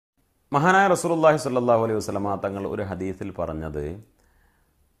മഹാനായ റസൂലുള്ളാഹി സ്വല്ലല്ലാഹു അലൈഹി വസല്ലമ തങ്ങൾ ഒരു ഹദീസിൽ പറഞ്ഞത്,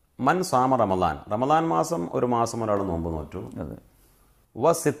 മൻ സാമ റമളാൻ, റമളാൻ മാസം ഒരു മാസം ഒരാൾ നോമ്പ് നോറ്റു,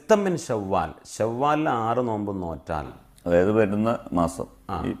 വ സിത്തം മിൻ ഷവ്വാൽ, ഷവ്വാലിന് 6 നോമ്പ് നോറ്റാൽ, അതായത് വരുന്ന മാസം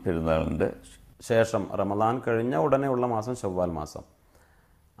ഈ പെരുന്നാളിൻ്റെ ശേഷം റമളാൻ കഴിഞ്ഞ ഉടനെ ഉള്ള മാസം ഷവ്വാൽ മാസം,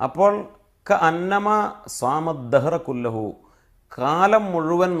 അപ്പോൾ അന്നമ സാമദ്ദഹ്റ കുല്ലഹു, കാലം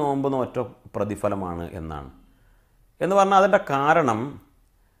മുഴുവൻ നോമ്പ് നോറ്റ പ്രതിഫലമാണ് എന്നാണ്. എന്ന് പറഞ്ഞാൽ അതിൻ്റെ കാരണം,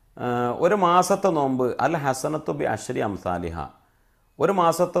 ഒരു മാസത്തെ നോമ്പ് അൽ ഹസനത്തു ബി അശ്രി അംസാലിഹ, ഒരു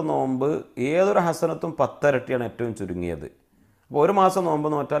മാസത്തെ നോമ്പ് ഏതൊരു ഹസനത്തും 10 ഇരട്ടിയാണ് ഏറ്റവും ചുരുങ്ങിയത്. അപ്പോൾ ഒരു മാസം നോമ്പ്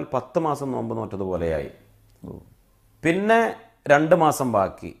നോറ്റാൽ 10 മാസം നോമ്പ് നോറ്റതുപോലെയായി. പിന്നെ 2 മാസം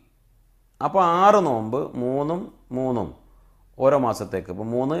ബാക്കി, അപ്പോൾ 6 നോമ്പ്, 3 ഓരോ മാസത്തേക്ക്. ഇപ്പോൾ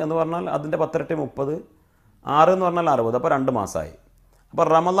 3 എന്ന് പറഞ്ഞാൽ അതിൻ്റെ 10 ഇരട്ടി 30, 6 എന്ന് പറഞ്ഞാൽ 60, അപ്പോൾ 2 മാസമായി. അപ്പോൾ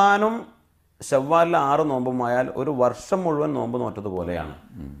റമളാനും ഷവ്വാലിലെ 6 നോമ്പുമായാൽ ഒരു വർഷം മുഴുവൻ നോമ്പ് നോറ്റതുപോലെയാണ്.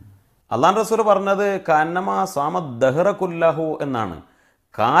 അള്ളാഹു റസൂൽ പറഞ്ഞത് കന്നമാ സാമദ് ദഹ്റ കുല്ലഹു എന്നാണ്,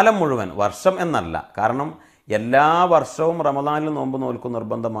 കാലം മുഴുവൻ, വർഷം എന്നല്ല. കാരണം എല്ലാ വർഷവും റമളാനിൽ നോമ്പ് നോൽക്കും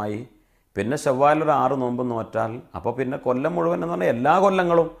നിർബന്ധമായി, പിന്നെ ഷവ്വാലിൽ ഒരു 6 നോമ്പ് നോറ്റാൽ അപ്പോൾ പിന്നെ കൊല്ലം മുഴുവൻ എന്ന് പറഞ്ഞാൽ എല്ലാ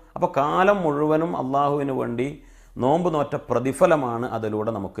കൊല്ലങ്ങളും, അപ്പോൾ കാലം മുഴുവനും അള്ളാഹുവിന് വേണ്ടി നോമ്പ് നോറ്റ പ്രതിഫലമാണ്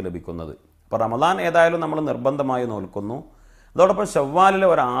അതിലൂടെ നമുക്ക് ലഭിക്കുന്നത്. അപ്പോൾ റമളാൻ ഏതായാലും നമ്മൾ നിർബന്ധമായി നോൽക്കുന്നു, അതോടൊപ്പം ഷവ്വാലിലെ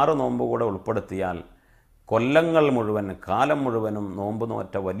ഒരു 6 നോമ്പ് കൂടെ ഉൾപ്പെടുത്തിയാൽ കൊല്ലങ്ങൾ മുഴുവൻ, കാലം മുഴുവനും നോമ്പ്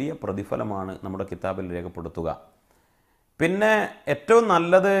നോറ്റ വലിയ പ്രതിഫലമാണ് നമ്മുടെ കിതാബിൽ രേഖപ്പെടുത്തുക. പിന്നെ ഏറ്റവും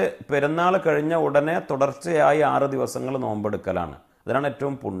നല്ലത് പെരുന്നാൾ കഴിഞ്ഞ ഉടനെ തുടർച്ചയായി 6 ദിവസങ്ങൾ നോമ്പെടുക്കലാണ്. അതിനാണ്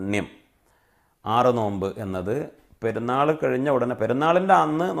ഏറ്റവും പുണ്യം. 6 നോമ്പ് എന്നത് പെരുന്നാൾ കഴിഞ്ഞ ഉടനെ, പെരുന്നാളിൻ്റെ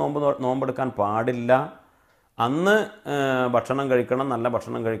അന്ന് നോമ്പെടുക്കാൻ പാടില്ല. അന്ന് ഭക്ഷണം കഴിക്കണം, നല്ല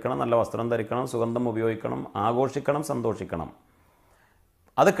ഭക്ഷണം കഴിക്കണം, നല്ല വസ്ത്രം ധരിക്കണം, സുഗന്ധം ഉപയോഗിക്കണം, ആഘോഷിക്കണം, സന്തോഷിക്കണം.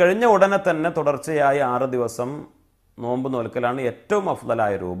 അത് കഴിഞ്ഞ ഉടനെ തന്നെ തുടർച്ചയായി 6 ദിവസം നോമ്പ് നോൽക്കലാണ് ഏറ്റവും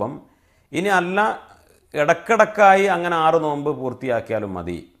അഫ്ദലായ രൂപം. ഇനി അല്ല, ഇടക്കിടക്കായി അങ്ങനെ 6 നോമ്പ് പൂർത്തിയാക്കിയാലും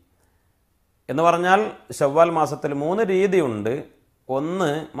മതി. എന്ന് പറഞ്ഞാൽ ഷവ്വാൽ മാസത്തിൽ 3 രീതിയുണ്ട്.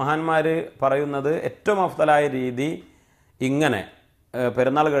 ഒന്ന്, മഹാന്മാർ പറയുന്നത് ഏറ്റവും അഫ്ദലായ രീതി ഇങ്ങനെ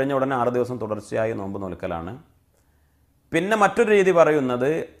പെരുന്നാൾ കഴിഞ്ഞ ഉടനെ 6 ദിവസം തുടർച്ചയായി നോമ്പ് നോൽക്കലാണ്. പിന്നെ മറ്റൊരു രീതി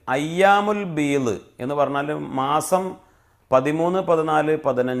പറയുന്നത് അയ്യാമുൽ ബീദ് എന്ന് പറഞ്ഞാൽ മാസം 13, 14,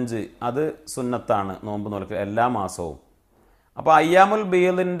 15 അത് സുന്നത്താണ് നോമ്പ് നോൽക്കൽ എല്ലാ മാസവും. അപ്പോൾ അയ്യാമുൽ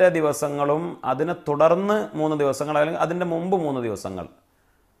ബീദിൻ്റെ ദിവസങ്ങളും അതിനെ തുടർന്ന് 3 ദിവസങ്ങൾ, അല്ലെങ്കിൽ അതിൻ്റെ മുമ്പ് 3 ദിവസങ്ങൾ,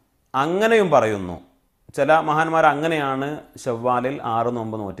 അങ്ങനെയും പറയുന്നു. ചില മഹാന്മാർ അങ്ങനെയാണ് ഷവ്വാലിൽ 6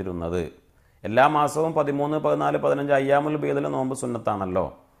 നോമ്പ് നോറ്റിരുന്നത്. എല്ലാ മാസവും 13, 14, 15 അയ്യാമുൽ ബീദിലെ നോമ്പ് സുന്നത്താണല്ലോ.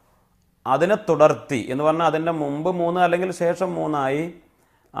 അതിനെ തുടർത്തി എന്ന് പറഞ്ഞാൽ അതിൻ്റെ മുമ്പ് 3 അല്ലെങ്കിൽ ശേഷം 3 ആയി.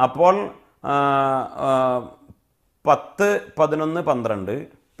 അപ്പോൾ 10, 11, 12,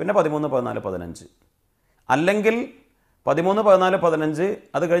 പിന്നെ 13, 14, 15, അല്ലെങ്കിൽ 13, 14, 15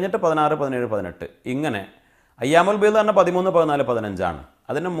 അത് കഴിഞ്ഞിട്ട് 16, 17, 18 ഇങ്ങനെ. അയ്യാമുൽ ബീദ് പറഞ്ഞാൽ 13, 14, 15 ആണ്.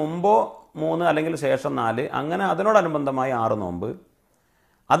 അതിന് മുമ്പോ 3 അല്ലെങ്കിൽ ശേഷം 4, അങ്ങനെ അതിനോടനുബന്ധമായി 6 നോമ്പ്.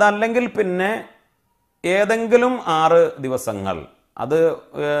 അതല്ലെങ്കിൽ പിന്നെ ഏതെങ്കിലും 6 ദിവസങ്ങൾ, അത്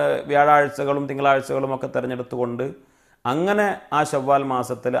വ്യാഴാഴ്ചകളും തിങ്കളാഴ്ചകളും ഒക്കെ തിരഞ്ഞെടുത്തുകൊണ്ട് അങ്ങനെ ആ ഷവ്വാൽ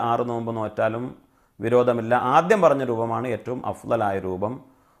മാസത്തിൽ 6 നോമ്പ് നോറ്റാലും വിരോധമില്ല. ആദ്യം പറഞ്ഞ രൂപമാണ് ഏറ്റവും അഫ്ദലായ രൂപം.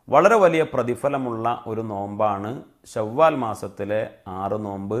 വളരെ വലിയ പ്രതിഫലമുള്ള ഒരു നോമ്പാണ് ഷവ്വാൽ മാസത്തിലെ 6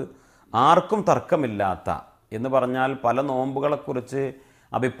 നോമ്പ്. ആർക്കും തർക്കമില്ലാത്ത, എന്ന് പറഞ്ഞാൽ പല നോമ്പുകളെക്കുറിച്ച്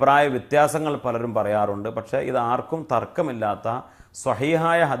അഭിപ്രായ വ്യത്യാസങ്ങൾ പലരും പറയാറുണ്ട്. പക്ഷേ ഇത് ആർക്കും തർക്കമില്ലാത്ത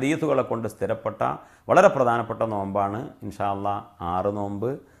സ്വഹീഹായ ഹദീസുകളെ കൊണ്ട് സ്ഥിരപ്പെട്ട വളരെ പ്രധാനപ്പെട്ട നോമ്പാണ് ഇൻഷാ അല്ലാഹ് 6 നോമ്പ്.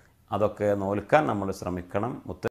 അതൊക്കെ നോൽക്കാൻ നമ്മൾ ശ്രമിക്കണം.